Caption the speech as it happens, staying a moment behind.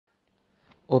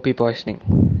OP poisoning.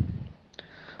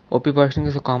 OP poisoning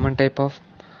is a common type of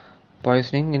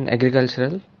poisoning in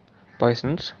agricultural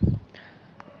poisons.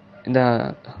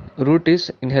 The route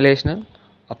is inhalational,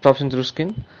 absorption through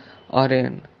skin, or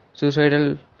in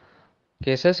suicidal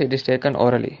cases it is taken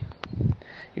orally.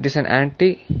 It is an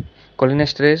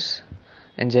anti-cholinesterase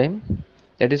enzyme,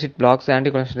 that is, it blocks the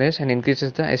anti-cholinesterase and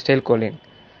increases the acetylcholine.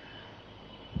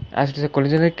 As it is a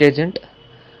cholinergic agent,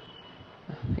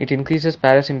 it increases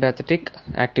parasympathetic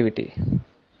activity.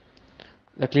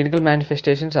 The clinical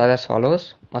manifestations are as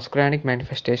follows: muscarinic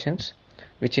manifestations,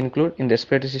 which include in the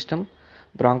respiratory system,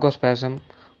 bronchospasm,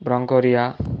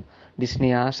 bronchoria,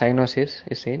 dyspnea, cyanosis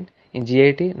is seen. In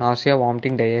GIT, nausea,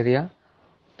 vomiting, diarrhea.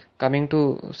 Coming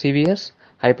to CVS,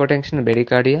 hypotension,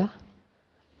 bradycardia.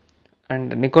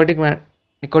 And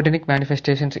nicotinic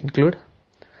manifestations include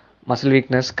muscle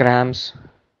weakness, cramps,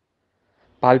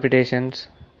 palpitations,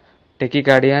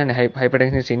 tachycardia, and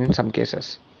hypertension is seen in some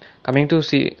cases. Coming to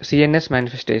CNS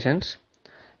manifestations,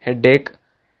 headache,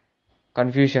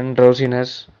 confusion,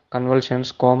 drowsiness,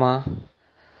 convulsions, coma,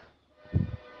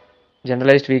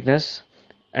 generalized weakness,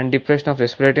 and depression of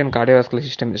respiratory and cardiovascular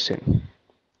system is seen.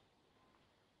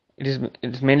 It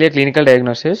is mainly a clinical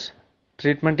diagnosis.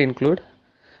 Treatment include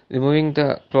removing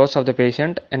the clothes of the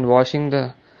patient and washing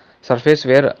the surface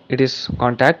where it is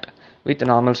contact with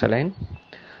normal saline.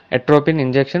 Atropine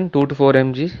injection 2 to 4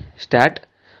 mg stat,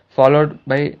 followed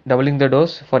by doubling the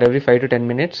dose for every 5 to 10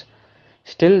 minutes.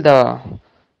 Still the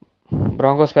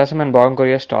bronchospasm and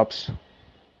bronchoria stops.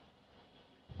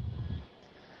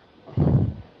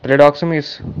 Predoxym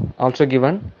is also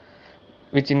given,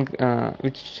 which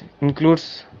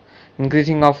includes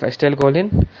increasing of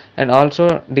acetylcholine and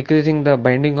also decreasing the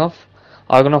binding of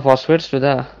organophosphates to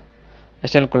the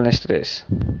acetylcholinesterase.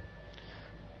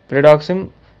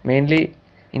 Predoxym mainly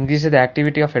increases the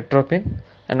activity of atropine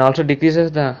and also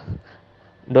decreases the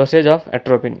dosage of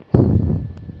atropine.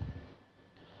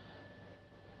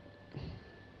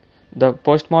 The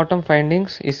postmortem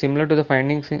findings is similar to the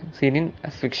findings seen in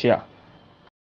asphyxia.